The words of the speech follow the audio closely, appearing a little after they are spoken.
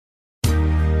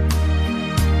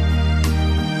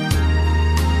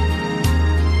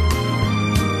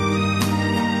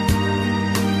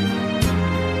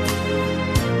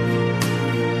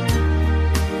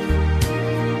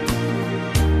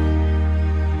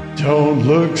Don't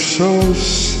look so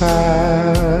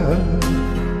sad.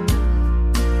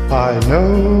 I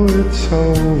know it's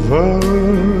over,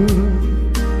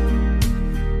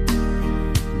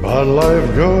 but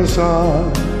life goes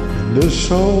on in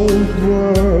this old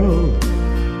world.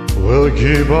 We'll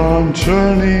keep on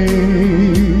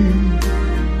turning.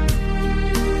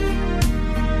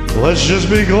 Let's just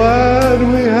be glad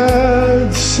we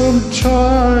had some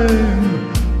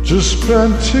time to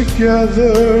spend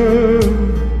together.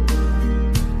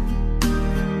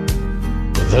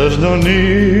 There's no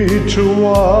need to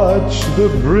watch the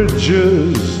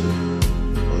bridges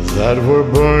that were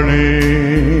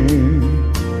burning.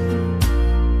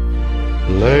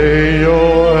 Lay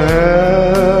your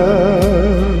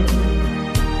head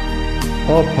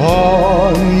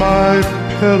upon my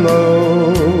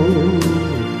pillow.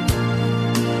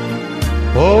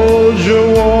 Hold your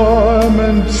warm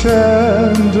and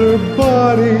tender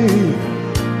body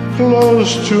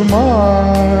close to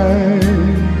mine.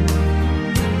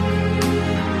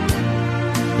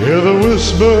 Hear the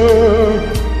whisper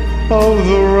of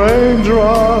the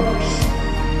raindrops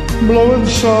blowing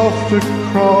soft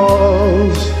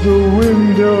across the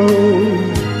window,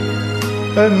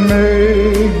 and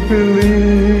make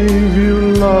believe you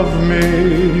love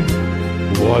me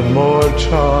one more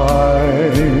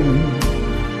time.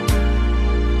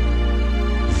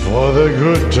 For the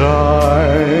good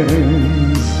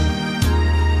times.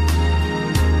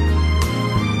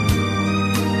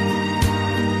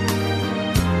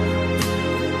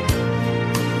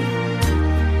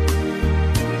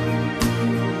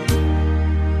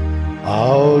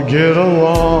 I'll get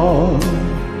along,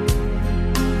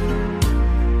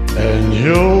 and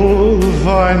you'll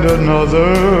find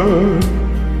another,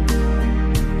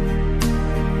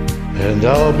 and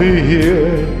I'll be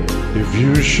here if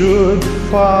you should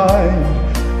find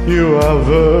you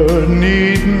ever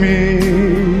need me.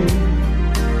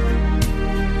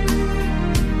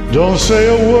 Don't say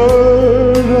a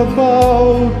word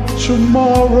about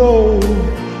tomorrow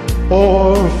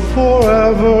or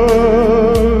forever.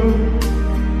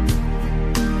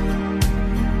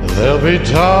 There'll be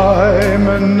time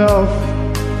enough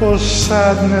for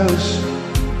sadness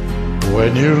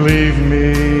when you leave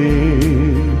me.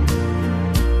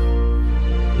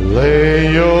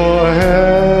 Lay your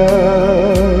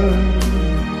head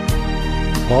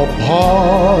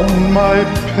upon my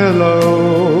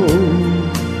pillow.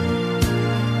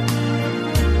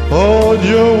 Hold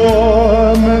your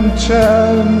warm and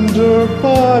tender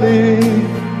body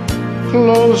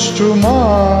close to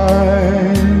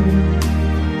mine.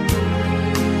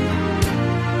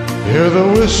 Hear the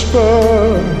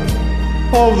whisper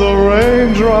of the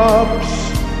raindrops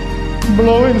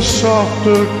blowing soft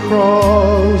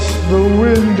across the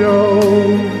window,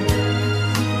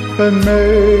 and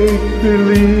make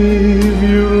believe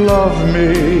you love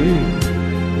me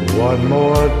one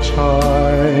more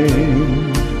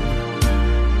time.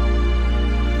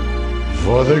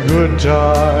 For the good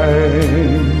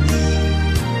times,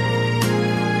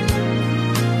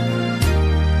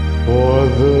 for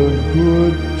the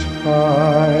good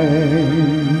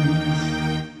times.